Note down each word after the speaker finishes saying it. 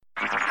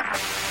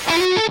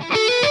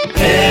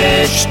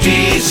HD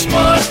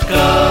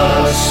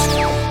Smartcast.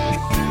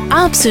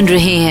 आप सुन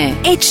रहे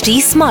हैं HD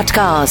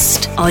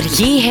Smartcast और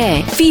ये है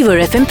Fever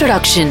FM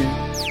production.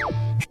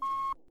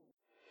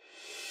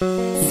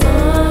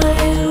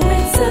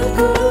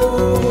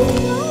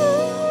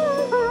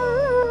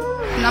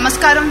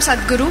 Namaskaram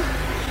Sadhguru.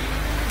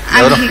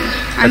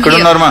 I'm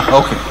here. Norma.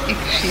 Okay.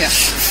 Yeah.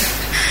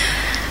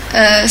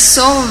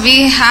 So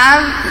we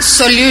have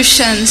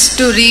solutions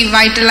to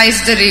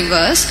revitalize the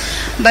rivers,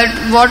 but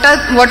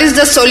what is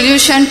the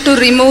solution to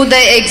remove the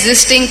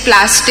existing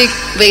plastic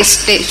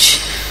wastage?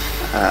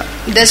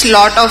 There's a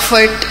lot of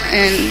it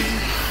in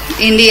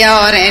India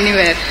or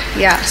anywhere.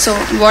 Yeah. So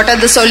what are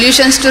the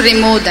solutions to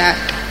remove that?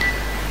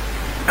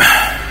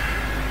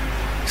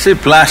 See,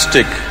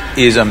 plastic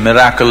is a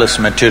miraculous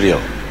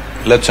material.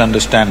 Let's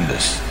understand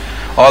this.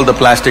 All the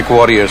plastic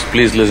warriors,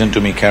 please listen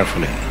to me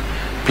carefully.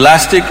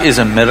 Plastic is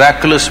a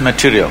miraculous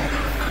material.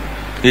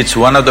 It's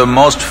one of the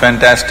most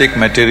fantastic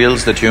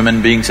materials that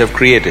human beings have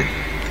created.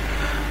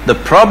 The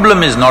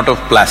problem is not of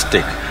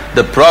plastic,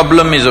 the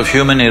problem is of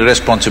human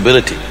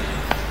irresponsibility.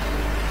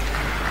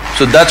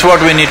 So that's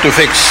what we need to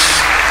fix.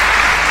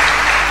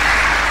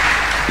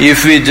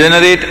 If we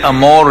generate a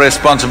more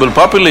responsible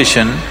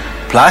population,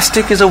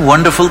 plastic is a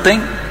wonderful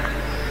thing.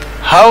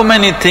 How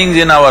many things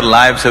in our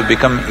lives have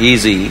become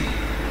easy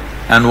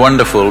and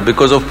wonderful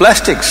because of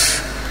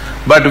plastics?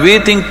 But we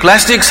think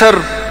plastics are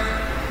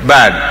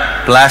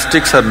bad.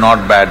 Plastics are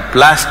not bad.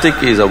 Plastic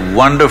is a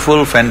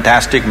wonderful,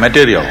 fantastic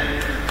material.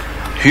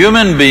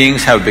 Human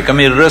beings have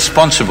become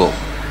irresponsible.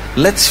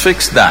 Let's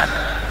fix that.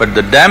 But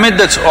the damage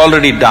that's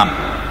already done,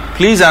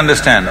 please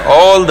understand,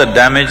 all the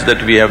damage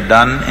that we have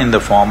done in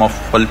the form of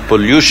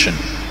pollution,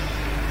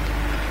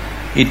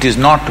 it is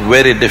not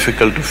very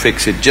difficult to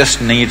fix. It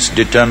just needs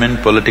determined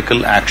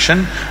political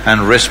action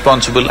and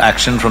responsible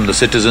action from the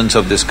citizens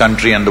of this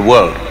country and the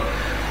world,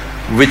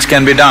 which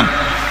can be done.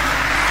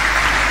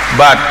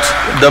 But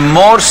the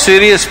more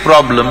serious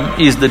problem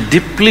is the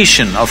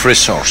depletion of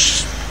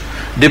resource.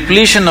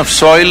 Depletion of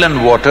soil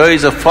and water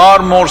is a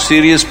far more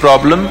serious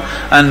problem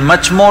and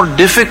much more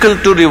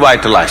difficult to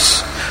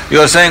revitalize. You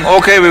are saying,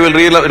 okay, we will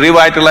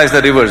revitalize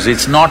the rivers.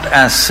 It's not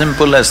as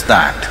simple as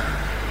that.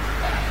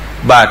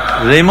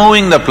 But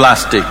removing the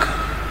plastic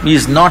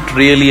is not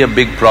really a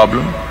big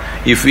problem.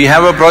 If we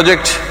have a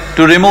project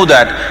to remove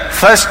that,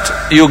 first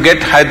you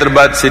get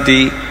Hyderabad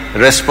city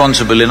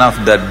responsible enough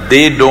that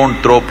they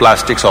don't throw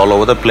plastics all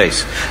over the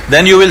place.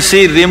 Then you will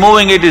see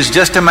removing it is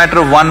just a matter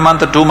of 1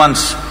 month or 2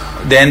 months.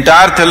 The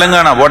entire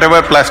Telangana,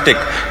 whatever plastic,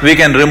 we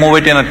can remove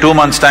it in a 2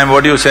 months' time.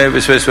 What do you say,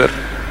 Visweswar?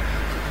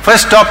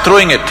 First stop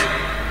throwing it.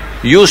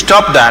 You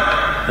stop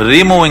that,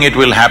 removing it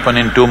will happen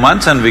in 2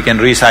 months and we can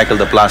recycle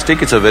the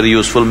plastic. It's a very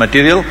useful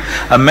material.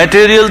 A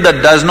material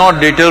that does not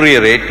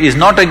deteriorate is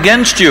not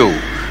against you.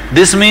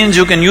 This means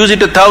you can use it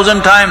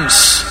 1,000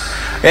 times.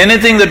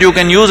 Anything that you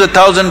can use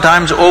 1,000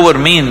 times over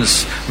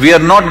means we are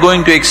not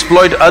going to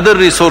exploit other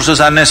resources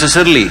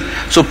unnecessarily.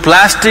 So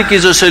plastic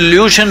is a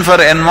solution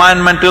for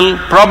environmental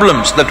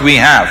problems that we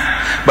have.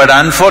 But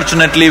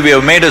unfortunately, we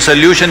have made a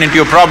solution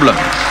into a problem.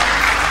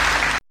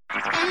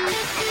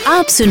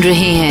 आप सुन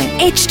रहे हैं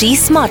HD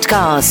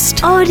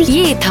Smartcast और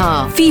ये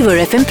था Fever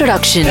FM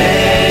production.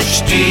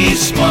 HD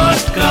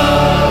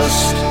Smartcast.